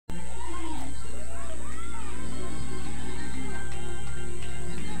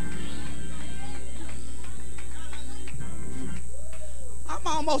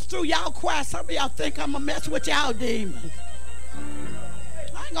almost through. Y'all quiet. Some of y'all think I'm going to mess with y'all demons.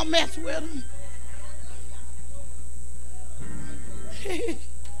 I ain't going to mess with them.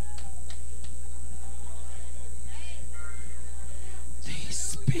 These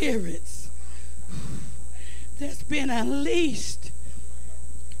spirits that's been unleashed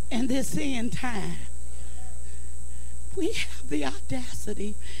in this end time. We have the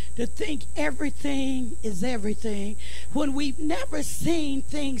audacity to think everything is everything when we've never seen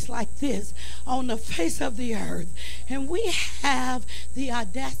things like this on the face of the earth. And we have the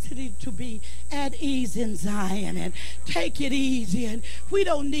audacity to be at ease in Zion and take it easy, and we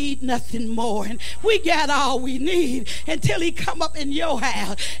don't need nothing more, and we got all we need until he come up in your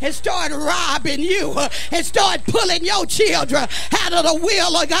house and start robbing you and start pulling your children out of the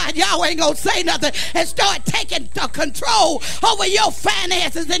will of God. Y'all ain't gonna say nothing, and start taking control over your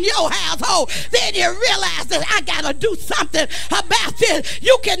finances in your household. Then you realize that I gotta do something about this.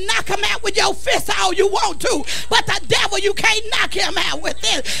 You can knock him out with your fist all you want to, but the devil, you can't knock him out with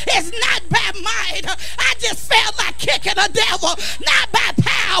this. It's not by might. I just felt like kicking the devil, not by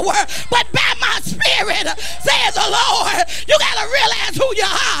power, but by my spirit, says the Lord. You gotta realize who you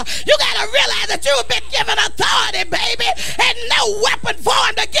are. You gotta realize that you've been given authority, baby, and no weapon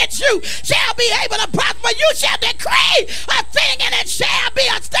formed against you shall be able to prosper. You shall decree a thing and it shall be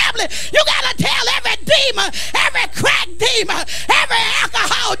established. You gotta tell every demon, every crack demon, every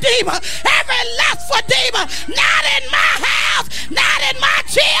alcohol demon, every lustful demon, not in my house, not in my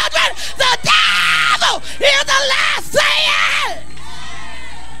children. The devil is the last saying.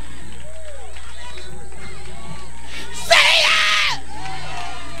 Say it.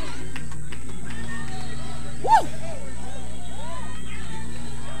 Woo.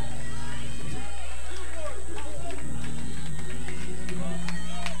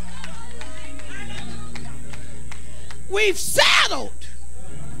 We've settled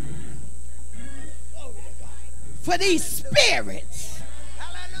for these spirits,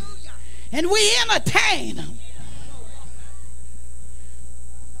 and we entertain them.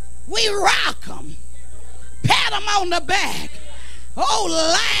 We rock them, pat them on the back.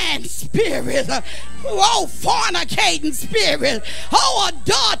 Oh, lying spirit. Oh, fornicating spirit. Oh,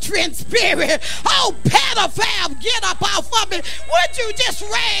 adultering spirit. Oh, pedophile, get up off of me. Would you just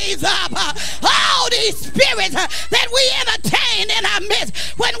raise up all these spirits that we entertain in our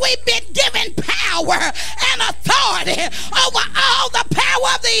midst when we've been given power and authority over all the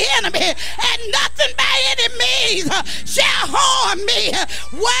power of the enemy, and nothing by any means shall harm me?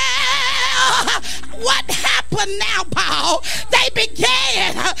 Well, what happened now, Paul? They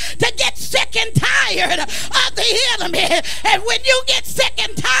began to get sick and tired of the enemy. And when you get sick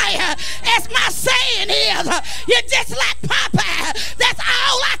and tired, as my saying is, you're just like Popeye. That's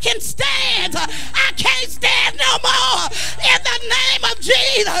all I can stand. I can't stand no more. In the name of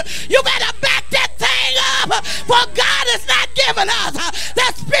Jesus, you better back that thing up. For God has not given us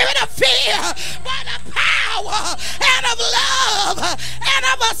the spirit of fear, but of power and of love and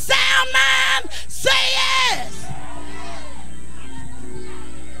of a sound mind. Say yes.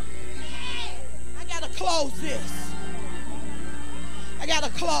 I gotta close this. I gotta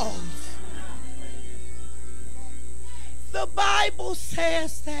close. The Bible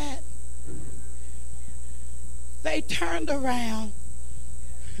says that they turned around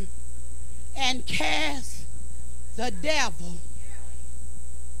and cast the devil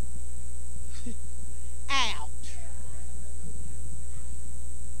out.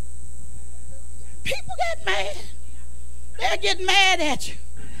 People get mad. They'll get mad at you.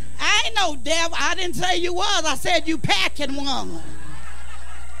 I ain't no devil. I didn't say you was. I said you packing one.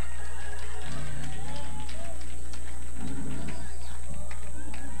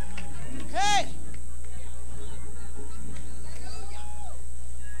 Hey.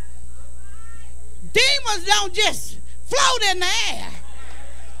 Demons don't just float in the air.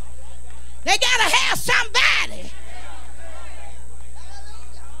 They gotta have somebody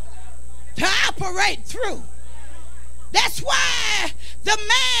to operate through. That's why the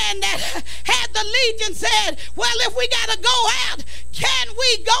man that had the legion said, well, if we got to go out, can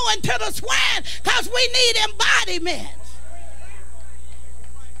we go into the swine? Because we need embodiment.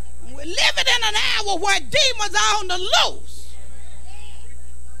 We're living in an hour where demons are on the loose.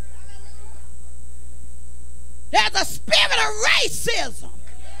 There's a spirit of racism.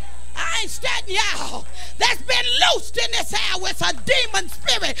 I ain't studying y'all. That's been loosed in this hour. It's a demon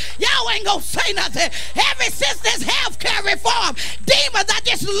spirit. Y'all ain't gonna say nothing. Ever since this healthcare reform, demons are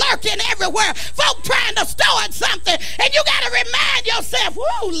just lurking everywhere. Folk trying to start something, and you gotta remind yourself,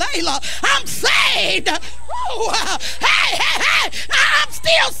 woo, Layla, I'm saved. Woo, hey, I'm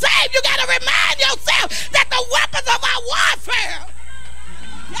still saved. You gotta remind yourself that the weapons of our warfare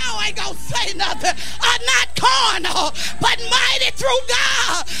Y'all ain't gonna say nothing. Are not carnal, but mighty through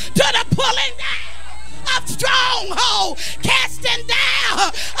God to the pulling down of stronghold, casting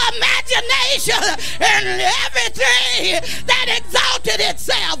down imagination and everything that exalted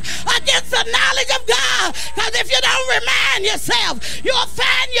itself against the knowledge of God. Because if you don't remind yourself, you'll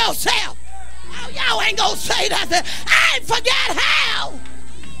find yourself. Oh, y'all ain't gonna say nothing. I ain't forgot how.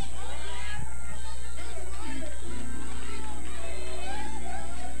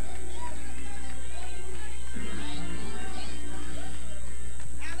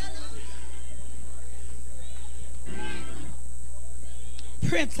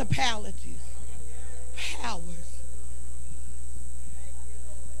 Principalities, powers.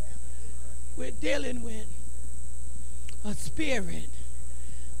 We're dealing with a spirit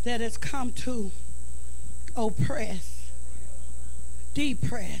that has come to oppress,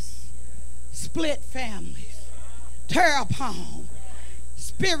 depress, split families, tear upon,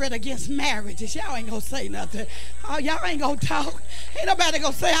 spirit against marriages. Y'all ain't gonna say nothing. Oh, y'all ain't gonna talk. Ain't nobody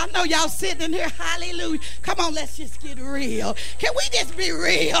gonna say, I know y'all sitting in here, hallelujah. Come on, let's just get real. Can we just be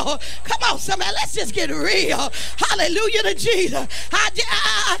real? Come on, somebody, let's just get real. Hallelujah to Jesus.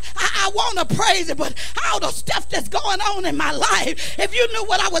 I want to praise it, but all the stuff that's going on in my life, if you knew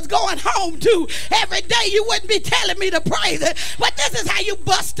what I was going home to every day, you wouldn't be telling me to praise it. But this is how you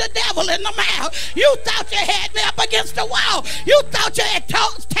bust the devil in the mouth. You thought you had me up against the wall. You thought you had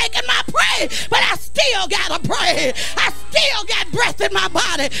taken my praise, but I still got to praise. I still got breath in my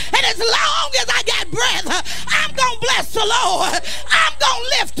body. And as long as I got breath, I'm going to bless the Lord. I'm going to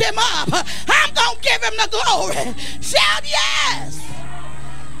lift him up. I'm going to give him the glory. Shout yes.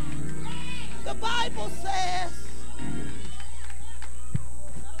 The Bible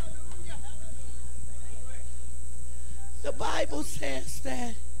says,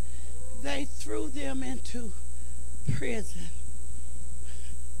 that they threw them into prison.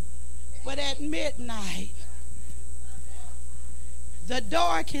 But at midnight, the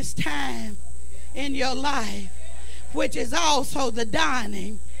darkest time in your life, which is also the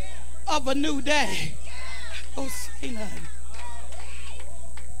dawning of a new day. Oh, say nothing.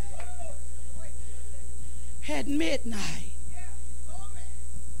 At midnight,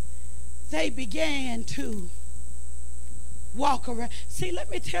 they began to walk around. See, let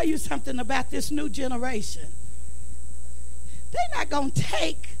me tell you something about this new generation. They're not going to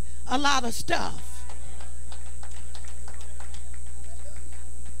take a lot of stuff.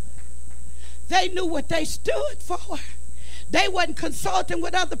 They knew what they stood for. They wasn't consulting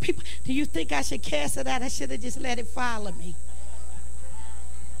with other people. Do you think I should cast it out? I should have just let it follow me.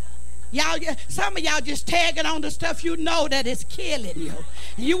 Y'all, some of y'all just tagging on the stuff you know that is killing you.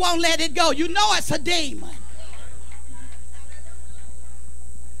 And you won't let it go. You know it's a demon.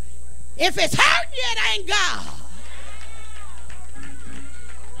 If it's hurting you, it ain't God.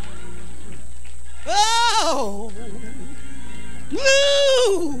 Oh.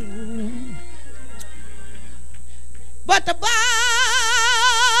 Woo. But the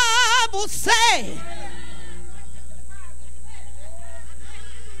Bible says,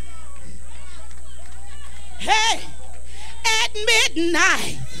 hey, at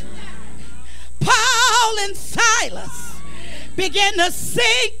midnight, Paul and Silas began to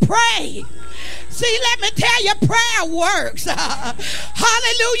sing praise. See, let me tell you, prayer works.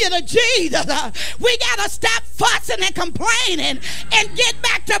 Hallelujah to Jesus. We got to stop fussing and complaining and get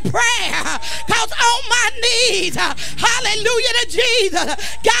back to prayer. Because on my knees, hallelujah to Jesus,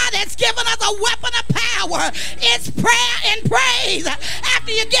 God has given us a weapon of power. It's prayer and praise.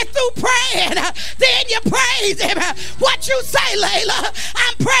 After you get through praying, then you praise him. What you say, Layla?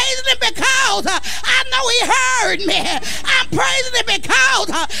 I'm praising him because I know he heard me. I'm praising him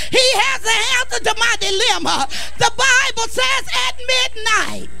because he has the answer to my dilemma. The Bible says at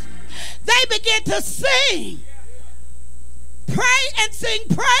midnight they begin to sing, pray and sing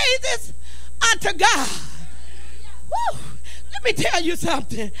praises unto God. Woo. Let me tell you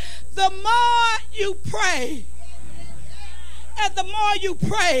something. The more you pray and the more you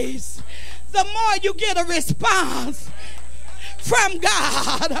praise, the more you get a response from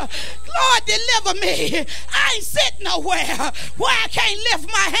God. Lord, deliver me. I ain't sitting nowhere where I can't lift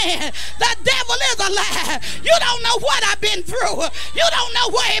my hand. The devil is a lie. You don't know what I've been through. You don't know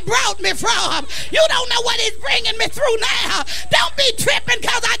where he brought me from. You don't know what he's bringing me through now. Don't be tripping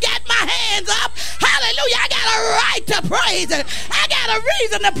because I got my hands up. Hallelujah. I got a right to praise it. I got a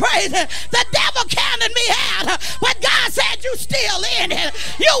reason to praise it. The devil counted me out, but God said you still in it.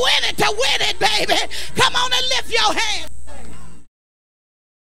 You in it to win it, baby. Come on and lift your hand.